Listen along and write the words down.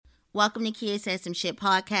Welcome to Kia Says Some Shit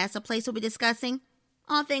podcast, a place where we're discussing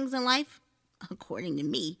all things in life, according to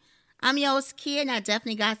me. I'm your host, Kia, and I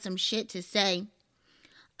definitely got some shit to say.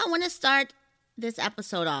 I want to start this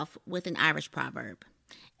episode off with an Irish proverb,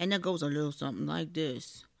 and it goes a little something like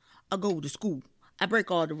this. I go to school. I break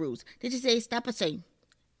all the rules. Did you say stop or say?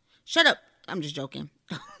 Shut up. I'm just joking.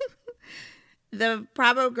 The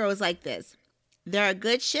proverb goes like this. There are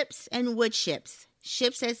good ships and wood ships,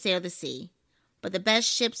 ships that sail the sea. But the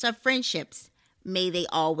best ships are friendships. May they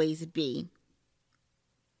always be.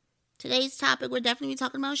 Today's topic, we're definitely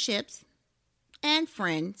talking about ships and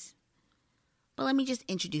friends. But let me just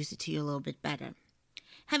introduce it to you a little bit better.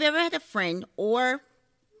 Have you ever had a friend or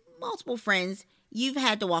multiple friends you've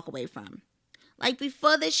had to walk away from? Like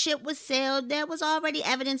before the ship was sailed, there was already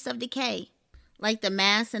evidence of decay. Like the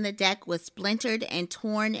mast and the deck was splintered and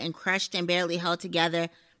torn and crushed and barely held together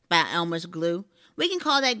by Elmer's glue. We can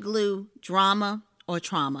call that glue drama or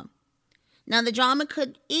trauma. Now, the drama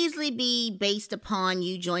could easily be based upon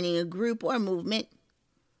you joining a group or a movement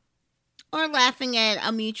or laughing at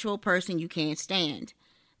a mutual person you can't stand.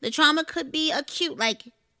 The trauma could be acute,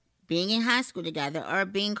 like being in high school together or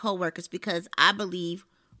being co-workers, because I believe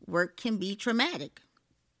work can be traumatic.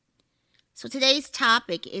 So today's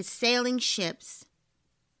topic is sailing ships,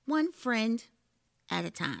 one friend at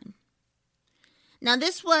a time. Now,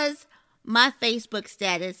 this was my Facebook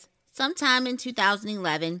status sometime in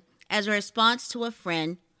 2011 as a response to a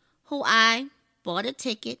friend who I bought a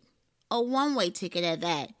ticket, a one-way ticket at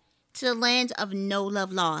that, to the land of no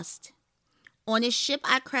love lost. On his ship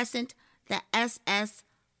I christened the SS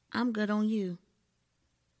I'm Good on You.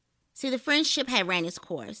 See, the friendship had ran its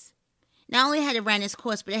course. Not only had it ran its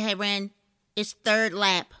course, but it had ran its third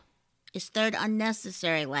lap, its third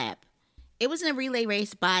unnecessary lap. It was in a relay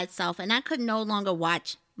race by itself, and I could no longer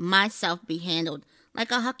watch myself be handled like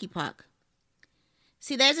a hockey puck.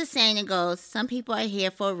 See, there's a saying that goes, some people are here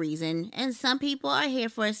for a reason, and some people are here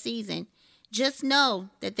for a season. Just know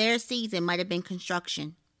that their season might have been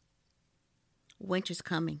construction. Winter's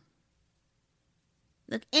coming.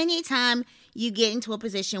 Look, anytime you get into a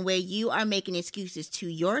position where you are making excuses to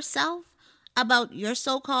yourself about your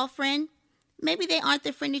so-called friend, maybe they aren't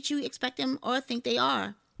the friend that you expect them or think they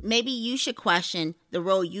are. Maybe you should question the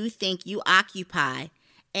role you think you occupy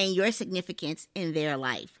and your significance in their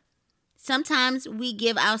life. Sometimes we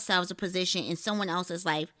give ourselves a position in someone else's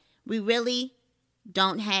life we really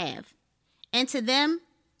don't have. And to them,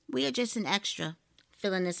 we are just an extra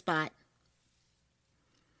filling the spot.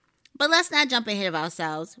 But let's not jump ahead of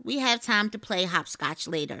ourselves. We have time to play hopscotch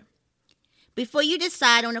later. Before you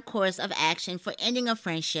decide on a course of action for ending a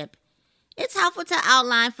friendship, it's helpful to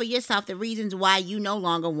outline for yourself the reasons why you no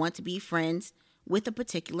longer want to be friends with a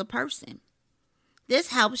particular person. This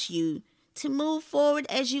helps you to move forward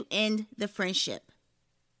as you end the friendship.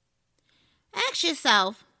 Ask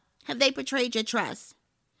yourself, have they betrayed your trust?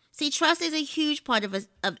 See, trust is a huge part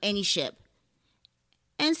of any ship.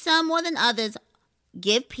 And some more than others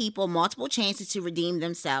give people multiple chances to redeem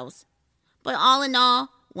themselves. But all in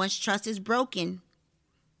all, once trust is broken,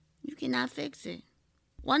 you cannot fix it.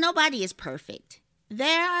 While nobody is perfect,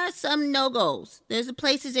 there are some no-goes. There's the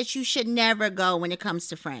places that you should never go when it comes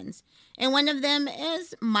to friends. And one of them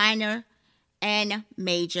is minor and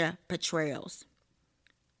major betrayals.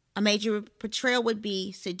 A major betrayal would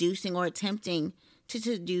be seducing or attempting to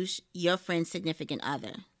seduce your friend's significant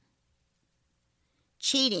other.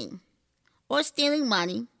 Cheating or stealing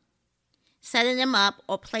money, setting them up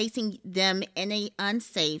or placing them in an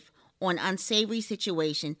unsafe or an unsavory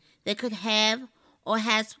situation that could have or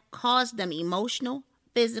has caused them emotional,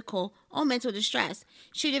 physical, or mental distress.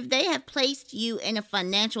 Should if they have placed you in a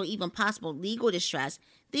financial, even possible legal distress,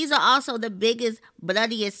 these are also the biggest,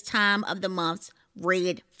 bloodiest time of the month's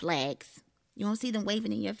red flags. You don't see them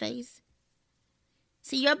waving in your face?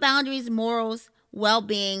 See, your boundaries, morals,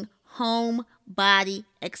 well-being, home, body,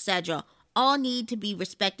 etc. all need to be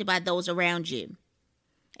respected by those around you.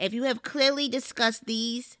 If you have clearly discussed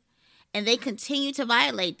these and they continue to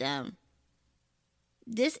violate them,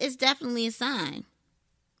 this is definitely a sign.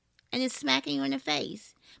 And it's smacking you in the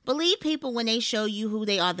face. Believe people when they show you who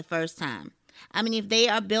they are the first time. I mean, if they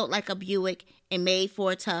are built like a Buick and made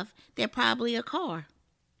for a tough, they're probably a car.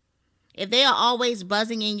 If they are always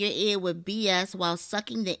buzzing in your ear with BS while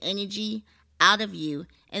sucking the energy out of you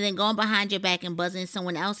and then going behind your back and buzzing in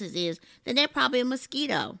someone else's ears, then they're probably a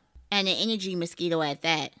mosquito, and an energy mosquito at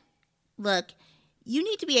that. Look, you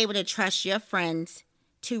need to be able to trust your friends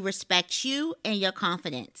to respect you and your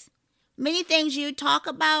confidence. Many things you talk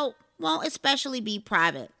about won't especially be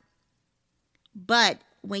private. But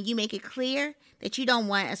when you make it clear that you don't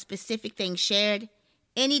want a specific thing shared,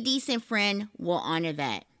 any decent friend will honor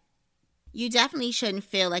that. You definitely shouldn't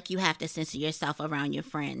feel like you have to censor yourself around your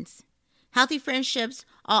friends. Healthy friendships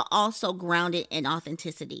are also grounded in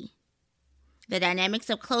authenticity. The dynamics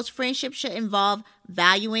of close friendship should involve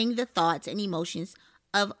valuing the thoughts and emotions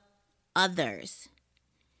of others.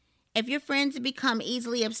 If your friends become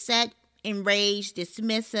easily upset, enraged,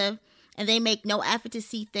 dismissive, and they make no effort to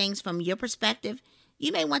see things from your perspective,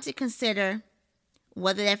 you may want to consider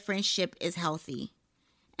whether that friendship is healthy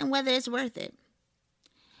and whether it's worth it.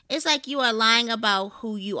 It's like you are lying about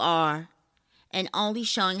who you are and only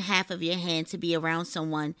showing half of your hand to be around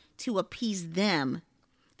someone to appease them.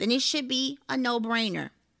 Then it should be a no-brainer.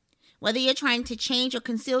 Whether you're trying to change or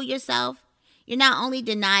conceal yourself, you're not only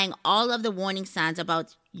denying all of the warning signs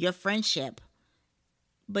about your friendship,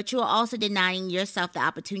 but you're also denying yourself the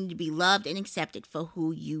opportunity to be loved and accepted for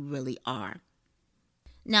who you really are.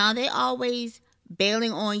 Now, they always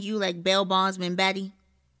bailing on you like bail bondsman Betty.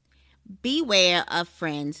 Beware of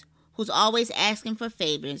friends who's always asking for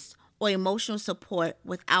favors or emotional support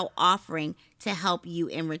without offering to help you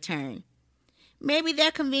in return. Maybe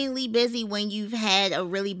they're conveniently busy when you've had a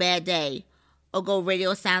really bad day, or go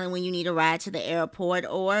radio silent when you need a ride to the airport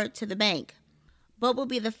or to the bank, but will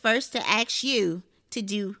be the first to ask you to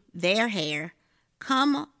do their hair,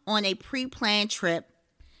 come on a pre-planned trip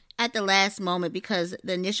at the last moment because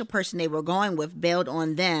the initial person they were going with bailed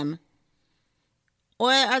on them,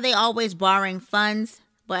 or are they always borrowing funds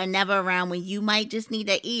but are never around when you might just need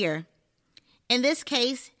an ear? In this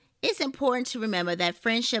case, it's important to remember that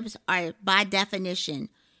friendships are, by definition,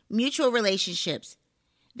 mutual relationships.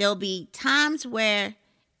 There'll be times where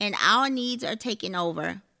our needs are taken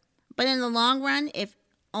over, but in the long run, if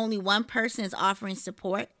only one person is offering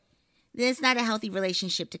support, then it's not a healthy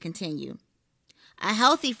relationship to continue. A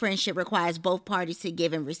healthy friendship requires both parties to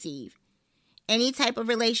give and receive. Any type of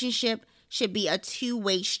relationship should be a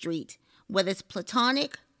two-way street, whether it's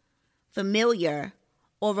platonic, familiar,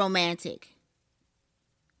 or romantic.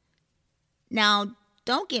 Now,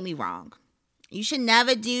 don't get me wrong. You should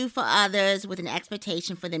never do for others with an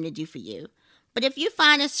expectation for them to do for you. But if you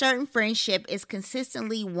find a certain friendship is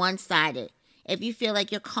consistently one-sided, if you feel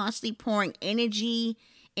like you're constantly pouring energy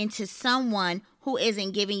into someone who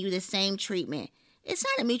isn't giving you the same treatment, it's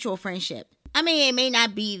not a mutual friendship. I mean, it may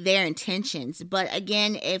not be their intentions, but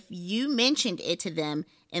again, if you mentioned it to them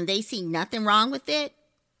and they see nothing wrong with it,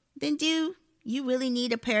 then do you really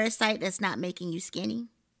need a parasite that's not making you skinny?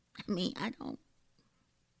 I mean, I don't.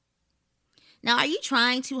 Now, are you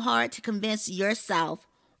trying too hard to convince yourself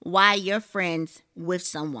why you're friends with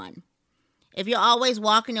someone? If you're always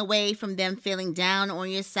walking away from them feeling down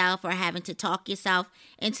on yourself or having to talk yourself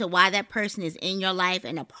into why that person is in your life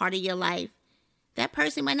and a part of your life, that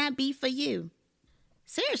person might not be for you.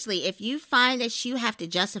 Seriously, if you find that you have to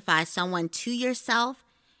justify someone to yourself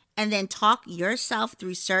and then talk yourself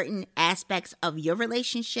through certain aspects of your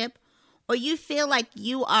relationship, or you feel like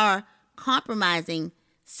you are compromising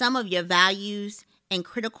some of your values and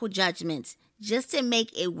critical judgments just to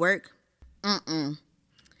make it work,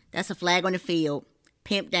 that's a flag on the field.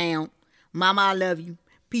 Pimp down. Mama, I love you.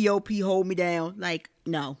 P.O.P. hold me down. Like,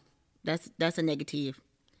 no, that's a negative.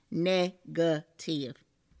 Negative.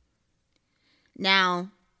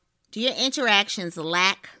 Now, do your interactions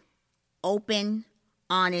lack open,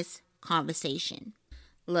 honest conversation?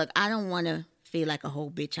 Look, I don't want to feel like a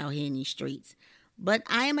whole bitch out here in these streets, but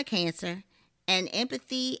I am a Cancer, and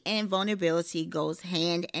empathy and vulnerability goes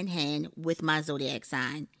hand in hand with my zodiac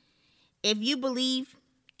sign. If you believe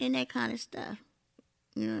in that kind of stuff,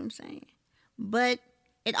 you know what I'm saying? But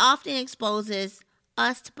it often exposes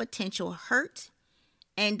us to potential hurt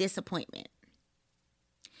and disappointment.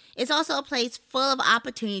 It's also a place full of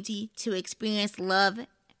opportunity to experience love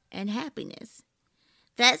and happiness.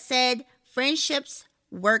 That said, friendships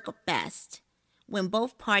work best when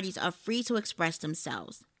both parties are free to express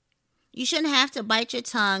themselves. You shouldn't have to bite your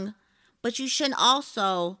tongue, but you shouldn't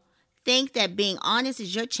also think that being honest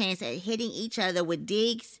is your chance at hitting each other with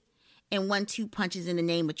digs and 1-2 punches in the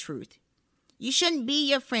name of truth. You shouldn't be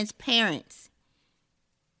your friends' parents,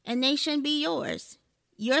 and they shouldn't be yours.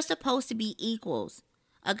 You're supposed to be equals.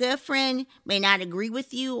 A good friend may not agree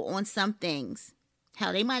with you on some things.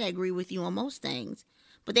 Hell, they might agree with you on most things,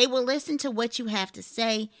 but they will listen to what you have to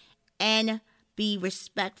say and be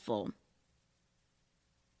respectful.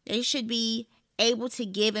 They should be able to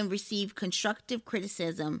give and receive constructive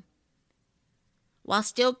criticism while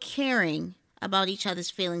still caring about each other's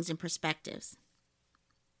feelings and perspectives.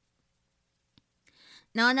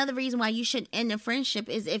 Now, another reason why you should end a friendship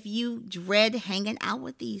is if you dread hanging out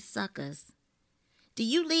with these suckers. Do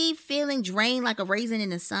you leave feeling drained like a raisin in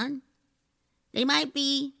the sun? They might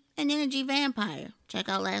be an energy vampire. Check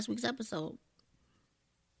out last week's episode.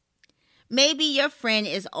 Maybe your friend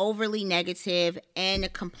is overly negative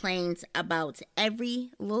and complains about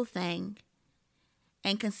every little thing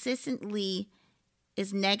and consistently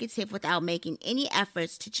is negative without making any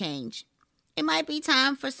efforts to change. It might be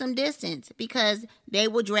time for some distance because they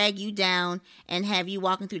will drag you down and have you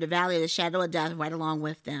walking through the valley of the shadow of death right along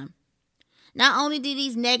with them. Not only do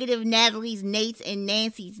these negative Natalies, Nates, and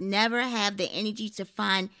Nancys never have the energy to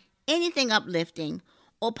find anything uplifting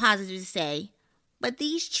or positive to say, but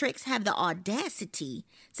these tricks have the audacity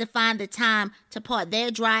to find the time to part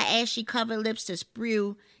their dry, ashy covered lips to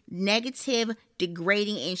spew negative,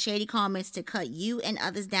 degrading, and shady comments to cut you and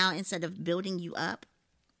others down instead of building you up.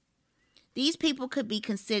 These people could be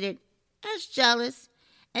considered as jealous,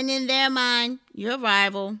 and in their mind, your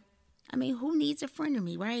rival. I mean, who needs a friend of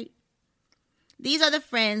me, right? These are the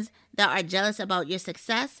friends that are jealous about your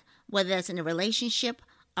success, whether that's in a relationship,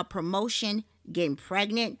 a promotion, getting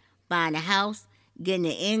pregnant, buying a house, getting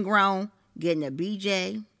an ingrown, getting a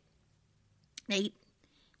BJ. They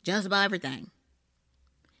jealous about everything.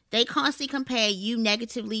 They constantly compare you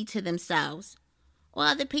negatively to themselves or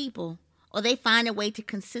other people, or they find a way to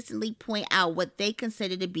consistently point out what they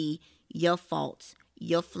consider to be your faults,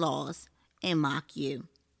 your flaws, and mock you.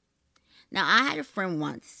 Now, I had a friend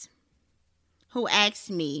once who asked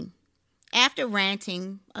me, after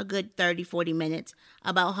ranting a good 30, 40 minutes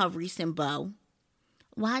about her recent beau,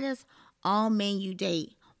 why does all men you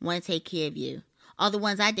date want to take care of you? All the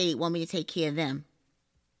ones I date want me to take care of them.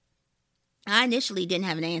 I initially didn't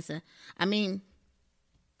have an answer. I mean,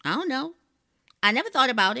 I don't know. I never thought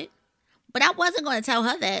about it. But I wasn't going to tell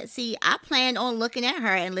her that. See, I planned on looking at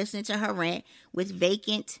her and listening to her rant with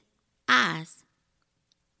vacant eyes.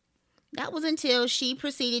 That was until she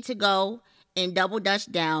proceeded to go and double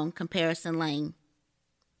dutch down comparison lane.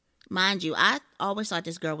 Mind you, I always thought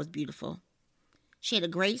this girl was beautiful. She had a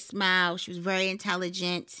great smile. She was very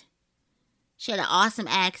intelligent. She had an awesome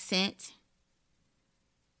accent.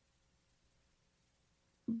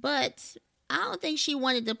 But I don't think she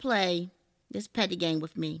wanted to play this petty game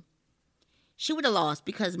with me. She would have lost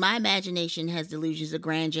because my imagination has delusions of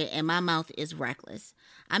grandeur and my mouth is reckless.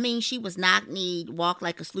 I mean, she was knock-kneed, walked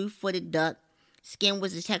like a slew-footed duck, skin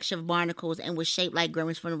was the texture of barnacles, and was shaped like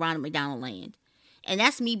Grimace from the Ronald McDonald Land. And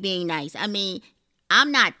that's me being nice. I mean,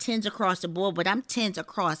 I'm not tens across the board, but I'm tens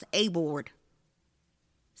across a board.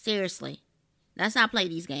 Seriously. Let's not play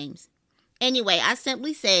these games. Anyway, I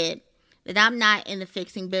simply said that I'm not in the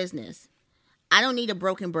fixing business. I don't need a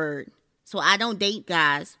broken bird. So I don't date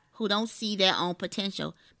guys who don't see their own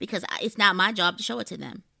potential because it's not my job to show it to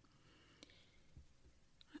them.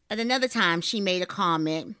 At another time, she made a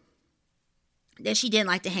comment that she didn't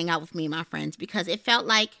like to hang out with me and my friends because it felt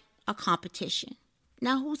like a competition.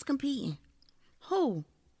 Now, who's competing? Who?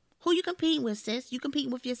 Who you competing with, sis? You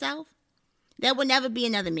competing with yourself? There will never be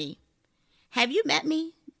another me. Have you met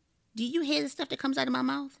me? Do you hear the stuff that comes out of my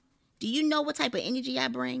mouth? Do you know what type of energy I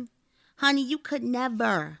bring? Honey, you could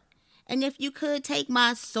never. And if you could take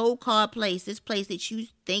my so-called place, this place that you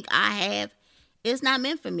think I have, it's not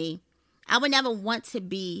meant for me. I would never want to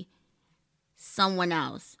be someone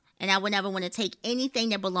else. And I would never want to take anything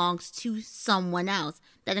that belongs to someone else.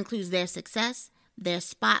 That includes their success, their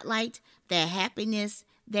spotlight, their happiness,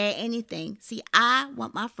 their anything. See, I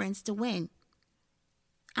want my friends to win.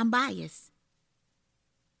 I'm biased.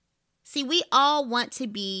 See, we all want to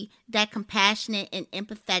be that compassionate and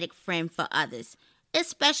empathetic friend for others,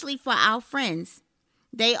 especially for our friends.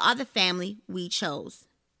 They are the family we chose.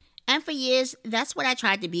 And for years, that's what I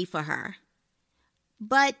tried to be for her.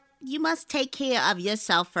 But you must take care of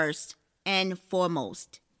yourself first and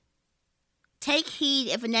foremost. Take heed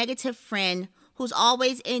if a negative friend who's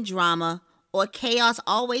always in drama or chaos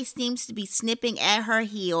always seems to be snipping at her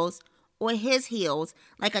heels or his heels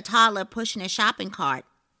like a toddler pushing a shopping cart,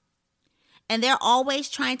 and they're always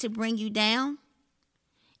trying to bring you down.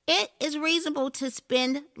 It is reasonable to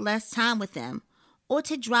spend less time with them or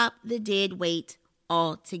to drop the dead weight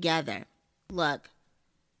altogether. Look,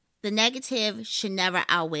 the negative should never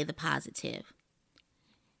outweigh the positive.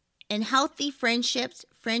 In healthy friendships,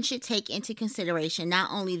 friends should take into consideration not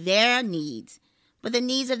only their needs, but the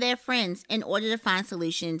needs of their friends in order to find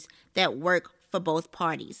solutions that work for both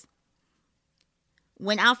parties.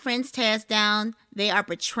 When our friends tear us down, they are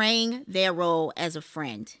betraying their role as a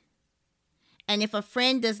friend. And if a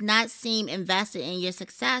friend does not seem invested in your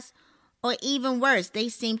success, or even worse, they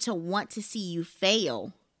seem to want to see you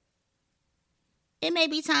fail, it may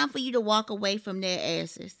be time for you to walk away from their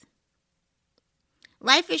asses.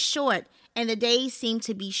 Life is short, and the days seem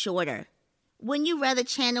to be shorter. Wouldn't you rather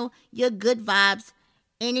channel your good vibes,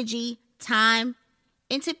 energy, time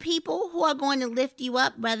into people who are going to lift you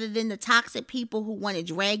up rather than the toxic people who want to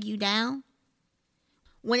drag you down.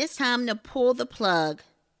 When it's time to pull the plug,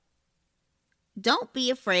 don't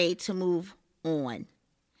be afraid to move on.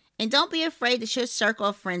 And don't be afraid that your circle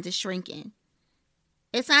of friends is shrinking.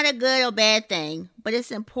 It's not a good or bad thing, but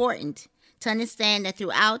it's important to understand that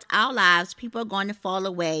throughout our lives, people are going to fall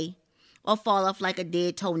away or fall off like a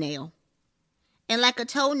dead toenail. And like a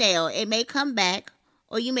toenail, it may come back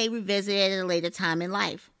or you may revisit it at a later time in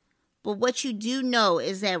life. But what you do know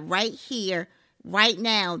is that right here, right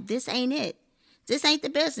now, this ain't it. This ain't the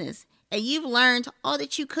business. And you've learned all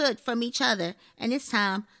that you could from each other, and it's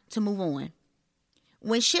time to move on.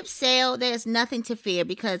 When ships sail, there's nothing to fear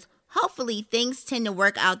because hopefully things tend to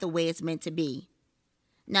work out the way it's meant to be.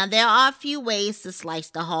 Now, there are a few ways to slice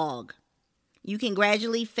the hog. You can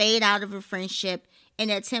gradually fade out of a friendship in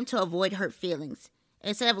an attempt to avoid hurt feelings.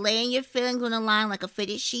 Instead of laying your feelings on the line like a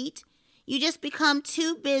fitted sheet, you just become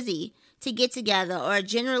too busy to get together or are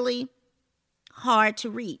generally hard to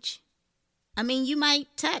reach. I mean, you might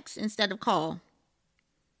text instead of call.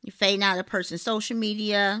 You're fading out of a person's social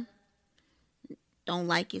media. Don't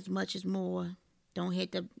like as much as more.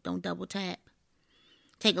 Don't double tap.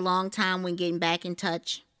 Take a long time when getting back in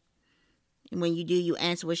touch. And when you do, you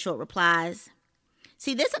answer with short replies.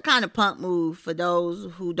 See, this is a kind of pump move for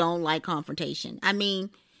those who don't like confrontation. I mean,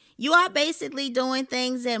 you are basically doing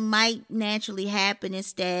things that might naturally happen.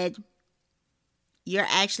 Instead, you're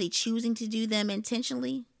actually choosing to do them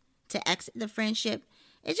intentionally to exit the friendship.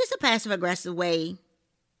 It's just a passive-aggressive way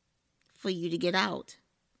for you to get out.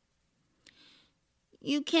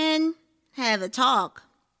 You can have a talk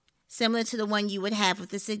similar to the one you would have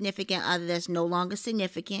with a significant other that's no longer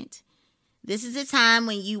significant. This is a time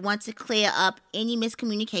when you want to clear up any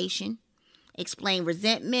miscommunication, explain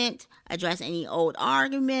resentment, address any old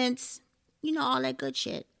arguments, all that good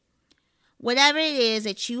shit. Whatever it is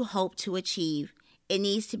that you hope to achieve, it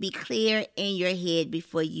needs to be clear in your head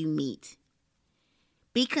before you meet.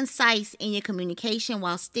 Be concise in your communication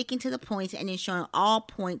while sticking to the points and ensuring all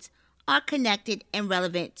points are connected and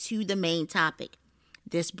relevant to the main topic,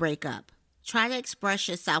 this breakup. Try to express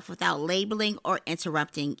yourself without labeling or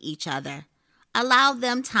interrupting each other. Allow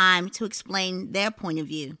them time to explain their point of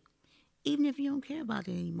view, even if you don't care about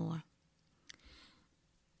it anymore.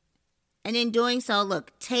 And in doing so,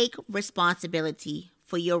 take responsibility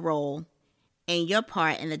for your role and your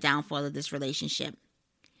part in the downfall of this relationship.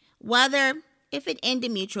 Whether if it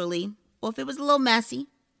ended mutually or if it was a little messy,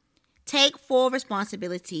 take full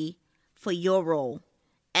responsibility for your role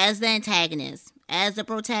as the antagonist, as the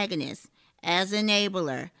protagonist, as the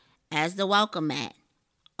enabler, as the welcome mat.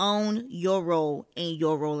 Own your role and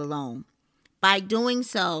your role alone. By doing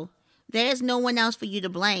so, there is no one else for you to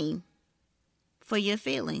blame for your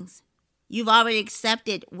feelings. You've already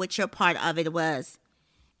accepted what your part of it was.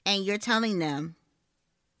 And you're telling them,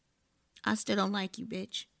 I still don't like you,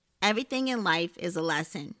 bitch. Everything in life is a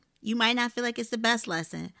lesson. You might not feel like it's the best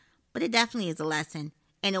lesson, but it definitely is a lesson.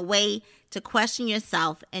 And a way to question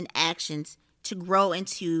yourself and actions to grow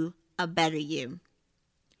into a better you.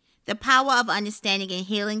 The power of understanding and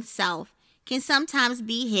healing self can sometimes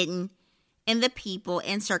be hidden in the people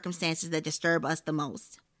and circumstances that disturb us the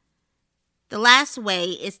most. The last way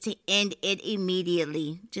is to end it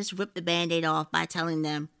immediately. Just rip the Band-Aid off by telling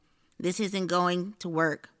them this isn't going to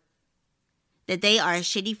work, that they are a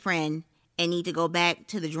shitty friend and need to go back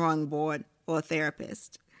to the drawing board or a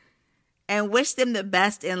therapist, and wish them the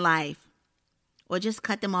best in life, or just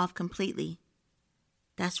cut them off completely.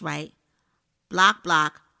 That's right. Block,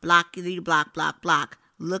 blockity, block, block, block.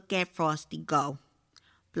 Look at Frosty go.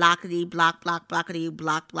 Blockity, block, block, blockity,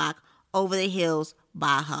 block, block. Over the hills,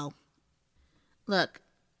 Bajo. Look,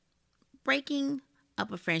 breaking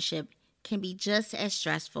up a friendship can be just as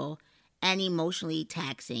stressful and emotionally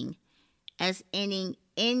taxing as ending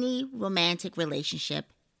any romantic relationship,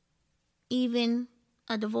 even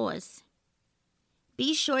a divorce.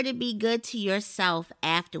 Be sure to be good to yourself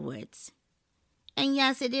afterwards. And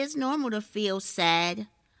yes, it is normal to feel sad,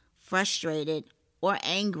 frustrated, or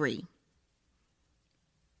angry.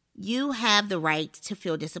 You have the right to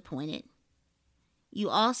feel disappointed. You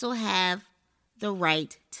also have the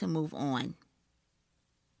right to move on.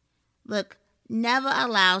 Look, never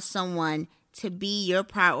allow someone to be your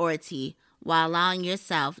priority while allowing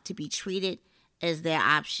yourself to be treated as their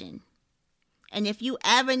option. And if you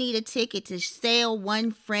ever need a ticket to sail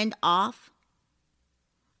one friend off,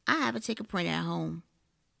 I have a ticket printer at home.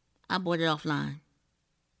 I bought it offline.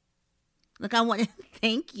 Look, I want to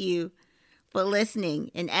thank you for listening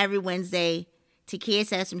in every Wednesday to Kia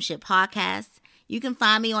Said Some Shit podcast. You can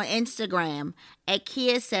find me on Instagram at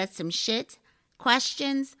Kia Said Some Shit.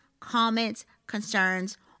 Questions, comments,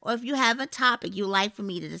 concerns, or if you have a topic you'd like for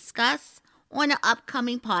me to discuss on an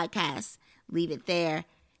upcoming podcast, leave it there.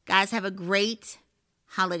 Guys, have a great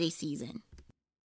holiday season.